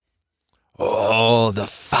feel the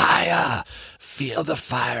fire. Feel the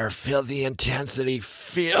fire. Feel the intensity.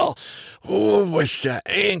 Feel with the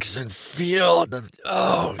inks and feel the,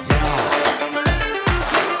 oh, yeah.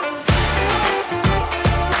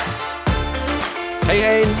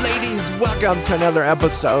 Hey, ladies, welcome to another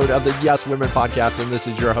episode of the Yes Women Podcast, and this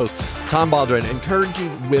is your host, Tom Baldwin,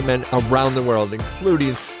 encouraging women around the world,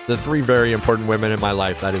 including the three very important women in my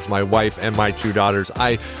life. That is my wife and my two daughters.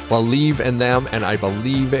 I believe in them and I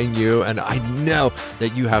believe in you. And I know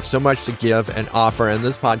that you have so much to give and offer. And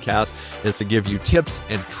this podcast is to give you tips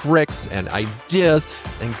and tricks and ideas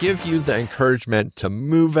and give you the encouragement to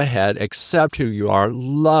move ahead, accept who you are,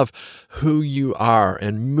 love who you are,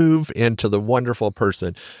 and move into the wonderful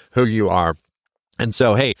person who you are. And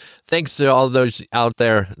so, hey, thanks to all those out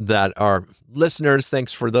there that are listeners.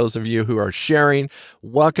 Thanks for those of you who are sharing.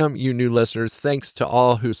 Welcome, you new listeners. Thanks to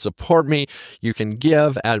all who support me. You can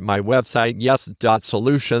give at my website,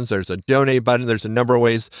 yes.solutions. There's a donate button. There's a number of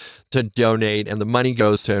ways to donate, and the money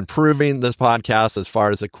goes to improving this podcast as far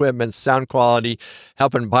as equipment, sound quality,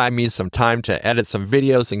 helping buy me some time to edit some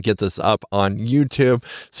videos and get this up on YouTube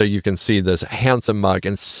so you can see this handsome mug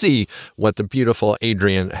and see what the beautiful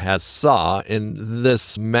Adrian has saw in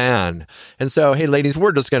this man. And so, hey, ladies,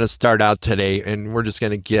 we're just going to start out today and we're just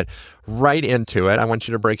going to get right into it. I want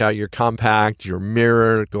you to break out your compact, your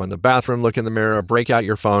mirror, go in the bathroom, look in the mirror, break out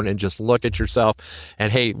your phone and just look at yourself.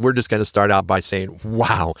 And hey, we're just going to start out by saying,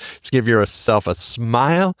 wow. Let's give yourself a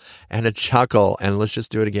smile and a chuckle. And let's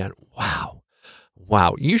just do it again. Wow.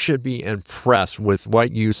 Wow, you should be impressed with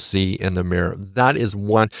what you see in the mirror. That is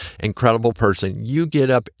one incredible person. You get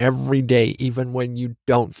up every day, even when you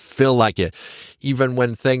don't feel like it, even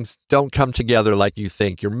when things don't come together like you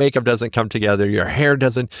think. Your makeup doesn't come together, your hair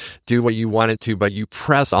doesn't do what you want it to, but you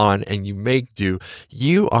press on and you make do.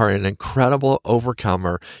 You are an incredible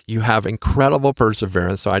overcomer. You have incredible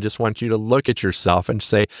perseverance. So I just want you to look at yourself and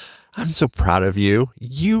say, I'm so proud of you.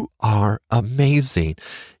 You are amazing.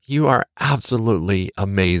 You are absolutely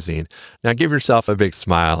amazing. Now give yourself a big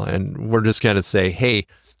smile and we're just going to say, hey,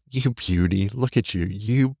 you beauty, look at you,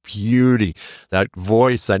 you beauty. That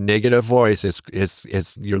voice, that negative voice,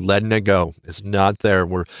 it's you're letting it go. It's not there.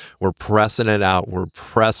 We're pressing it out. We're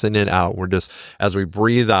pressing it out. We're just, as we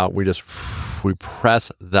breathe out, we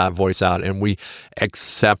press that voice out and we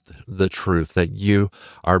accept the truth that you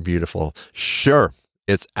are beautiful. Sure.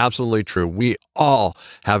 It's absolutely true. We all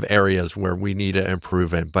have areas where we need to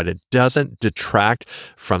improve in, but it doesn't detract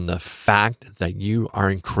from the fact that you are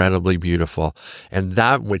incredibly beautiful. And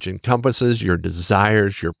that which encompasses your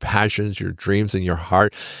desires, your passions, your dreams, and your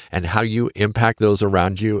heart, and how you impact those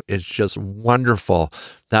around you is just wonderful.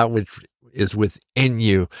 That which is within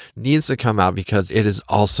you needs to come out because it is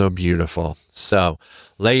also beautiful. So,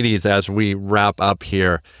 ladies, as we wrap up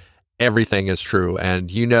here, everything is true.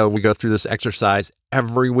 And you know, we go through this exercise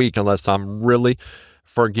every week unless Tom really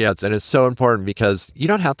forgets. And it's so important because you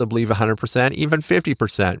don't have to believe 100%, even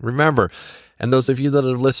 50%. Remember, and those of you that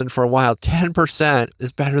have listened for a while, 10%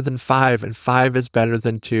 is better than 5, and 5 is better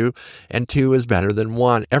than 2, and 2 is better than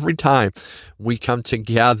 1. Every time we come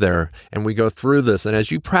together and we go through this, and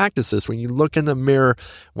as you practice this, when you look in the mirror,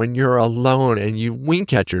 when you're alone and you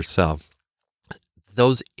wink at yourself,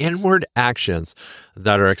 those inward actions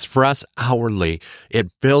that are expressed outwardly, it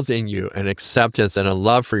builds in you an acceptance and a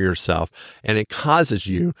love for yourself, and it causes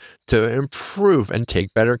you to improve and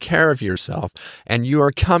take better care of yourself. And you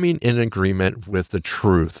are coming in agreement with the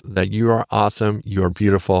truth that you are awesome, you are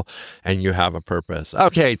beautiful, and you have a purpose.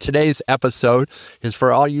 Okay, today's episode is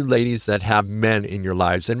for all you ladies that have men in your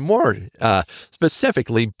lives, and more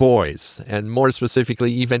specifically boys, and more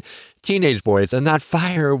specifically even teenage boys. And that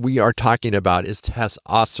fire we are talking about is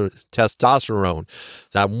testosterone.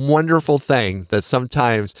 That wonderful thing that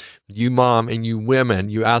sometimes you mom and you women,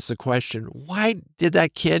 you ask the question, why did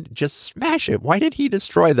that kid just smash it? Why did he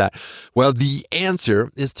destroy that? Well, the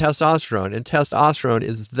answer is testosterone. And testosterone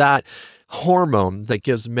is that hormone that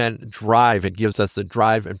gives men drive. It gives us the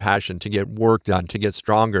drive and passion to get work done, to get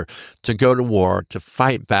stronger, to go to war, to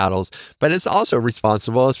fight battles. But it's also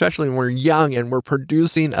responsible, especially when we're young and we're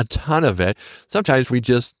producing a ton of it. Sometimes we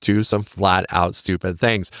just do some flat out stupid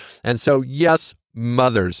things. And so, yes,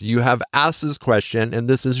 mothers, you have asked this question, and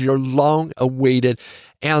this is your long-awaited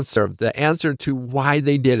answer. The answer to why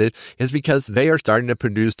they did it is because they are starting to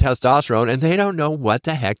produce testosterone, and they don't know what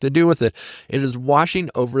the heck to do with it. It is washing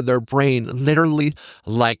over their brain literally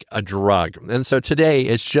like a drug. And so today,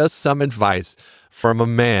 it's just some advice from a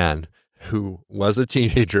man who was a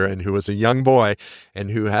teenager and who was a young boy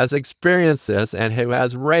and who has experienced this and who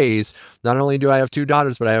has raised, not only do I have 2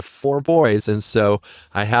 daughters, but I have 4 boys. And so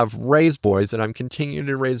I have raised boys and I'm continuing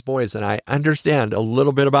to raise boys, and I understand a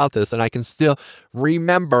little bit about this, and I can still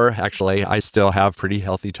remember, actually, I still have pretty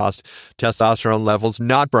healthy testosterone levels,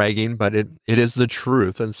 not bragging, but it is the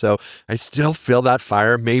truth. And so I still feel that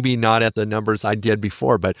fire, maybe not at the numbers I did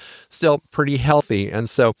before, but still pretty healthy. And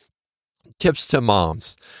so tips to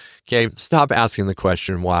moms. Okay, stop asking the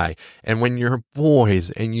question why. And when you're boys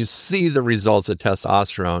and you see the results of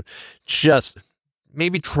testosterone, just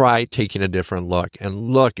maybe try taking a different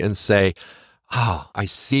look and say, oh, I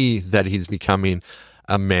see that he's becoming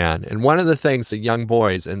a man. And one of the things that young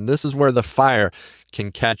boys, and this is where the fire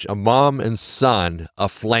can catch a mom and son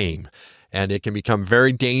aflame, and it can become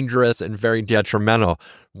very dangerous and very detrimental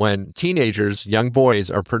when teenagers, young boys,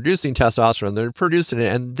 are producing testosterone. They're producing it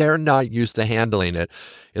and they're not used to handling it.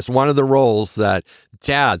 It's one of the roles that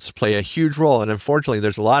dads play a huge role. And unfortunately,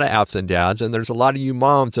 there's a lot of absent dads, and there's a lot of you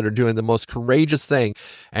moms that are doing the most courageous thing,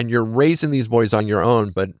 and you're raising these boys on your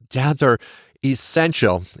own. But dads are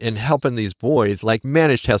essential in helping these boys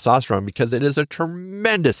manage testosterone, because it is a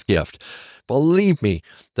tremendous gift. Believe me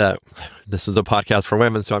that this is a podcast for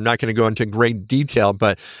women, so I'm not going to go into great detail,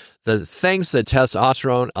 but the things that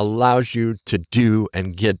testosterone allows you to do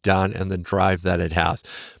and get done, and the drive that it has.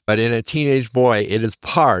 But in a teenage boy, it is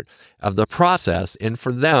part of the process, and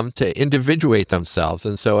for them to individuate themselves.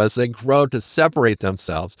 And so as they grow, to separate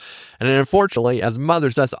themselves. And unfortunately, as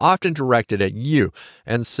mothers, that's often directed at you.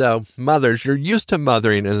 And so mothers, you're used to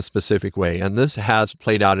mothering in a specific way. And this has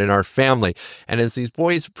played out in our family. And as these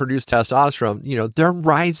boys produce testosterone, they're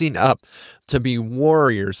rising up to be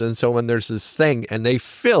warriors. And so when there's this thing and they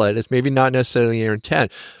feel it, it's maybe not necessarily your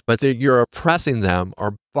intent, but that you're oppressing them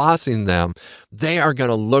or bossing them, they are going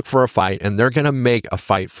to look for a fight, and they're going to make a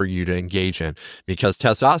fight for you to engage in, because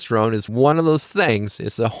testosterone is one of those things.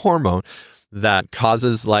 It's a hormone that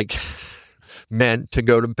causes men to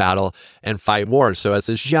go to battle and fight wars. So as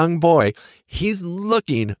this young boy, he's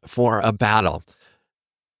looking for a battle.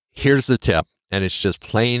 Here's the tip. And it's just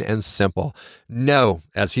plain and simple. No,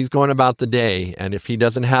 as he's going about the day, and if he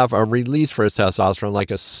doesn't have a release for his testosterone, like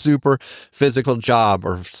a super physical job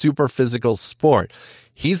or super physical sport,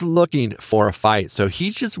 he's looking for a fight. So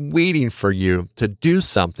he's just waiting for you to do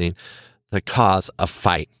something to cause a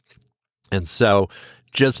fight. And so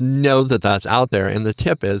just know that that's out there. And the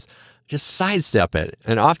tip is just sidestep it.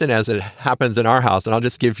 And often, as it happens in our house, and I'll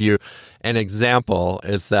just give you an example,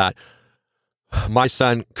 is that my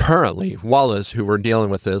son currently, Wallace, who we're dealing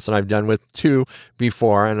with this, and I've done with 2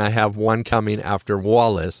 before, and I have 1 coming after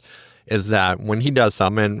Wallace, is that when he does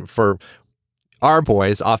something, and for our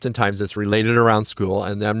boys, oftentimes it's related around school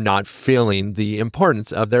and them not feeling the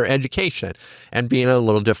importance of their education and being a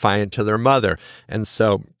little defiant to their mother. And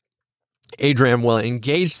so Adrian will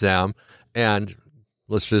engage them, and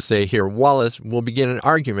let's just say here, Wallace will begin an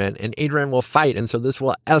argument and Adrian will fight. And so this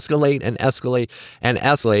will escalate and escalate and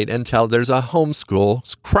escalate until there's a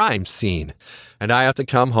homeschool crime scene. And I have to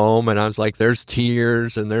come home, and I was like, there's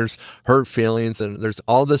tears and there's hurt feelings and there's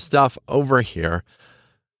all this stuff over here.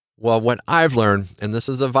 Well, what I've learned, and this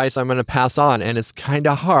is advice I'm going to pass on, and it's kind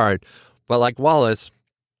of hard, but like Wallace,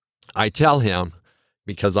 I tell him,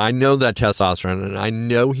 because I know that testosterone and I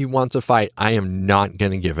know he wants to fight, I am not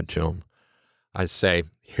going to give it to him. I say,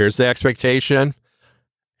 here's the expectation,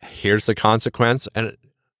 here's the consequence. And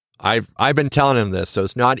I've been telling him this, so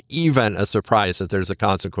it's not even a surprise that there's a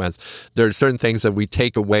consequence. There are certain things that we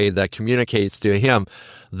take away that communicates to him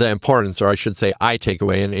the importance, or I should say I take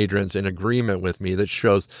away, and Adrian's in agreement with me, that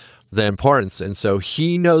shows the importance. And so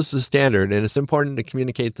he knows the standard, and it's important to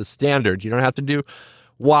communicate the standard. You don't have to do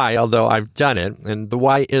why, although I've done it, and the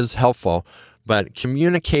why is helpful, but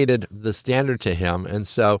communicated the standard to him. And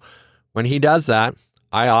so when he does that,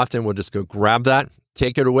 I often will just go grab that,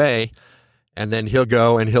 take it away, and then he'll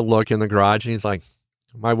go and he'll look in the garage and he's like,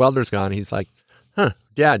 my welder's gone. He's like,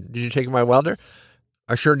 Dad, did you take my welder?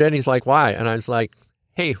 I sure did. He's like, why? And I was like,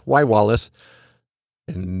 hey, why, Wallace?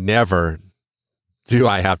 And never do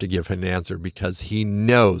I have to give him an answer, because he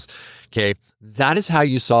knows. Okay, that is how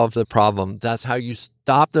you solve the problem. That's how you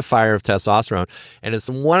stop the fire of testosterone. And it's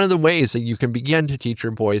one of the ways that you can begin to teach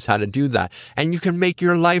your boys how to do that. And you can make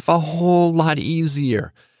your life a whole lot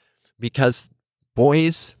easier, because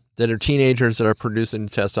boys that are teenagers that are producing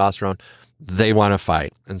testosterone, they want to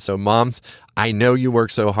fight. And so moms, I know you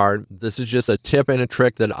work so hard. This is just a tip and a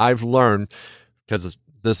trick that I've learned, because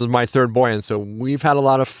this is my 3rd boy. And so we've had a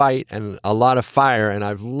lot of fight and a lot of fire, and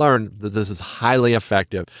I've learned that this is highly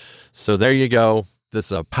effective. So there you go. This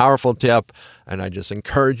is a powerful tip. And I just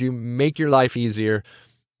encourage you, make your life easier.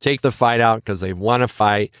 take the fight out because they want to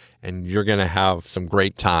fight, and you're going to have some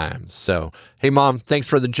great times. So, hey, Mom, thanks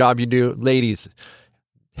for the job you do. Ladies,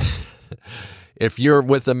 if you're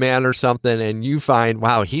with a man or something and you find,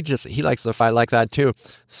 wow, he likes to fight like that too,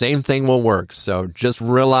 same thing will work. So just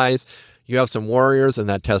realize you have some warriors, and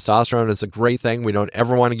that testosterone is a great thing. We don't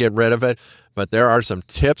ever want to get rid of it, but there are some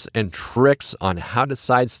tips and tricks on how to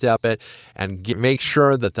sidestep it and make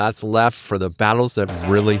sure that that's left for the battles that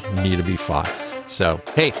really need to be fought. So,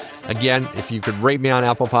 hey, again, if you could rate me on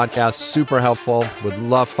Apple Podcasts, super helpful. Would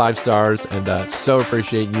love 5 stars, and so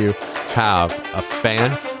appreciate you. Have a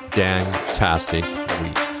fan-dang-tastic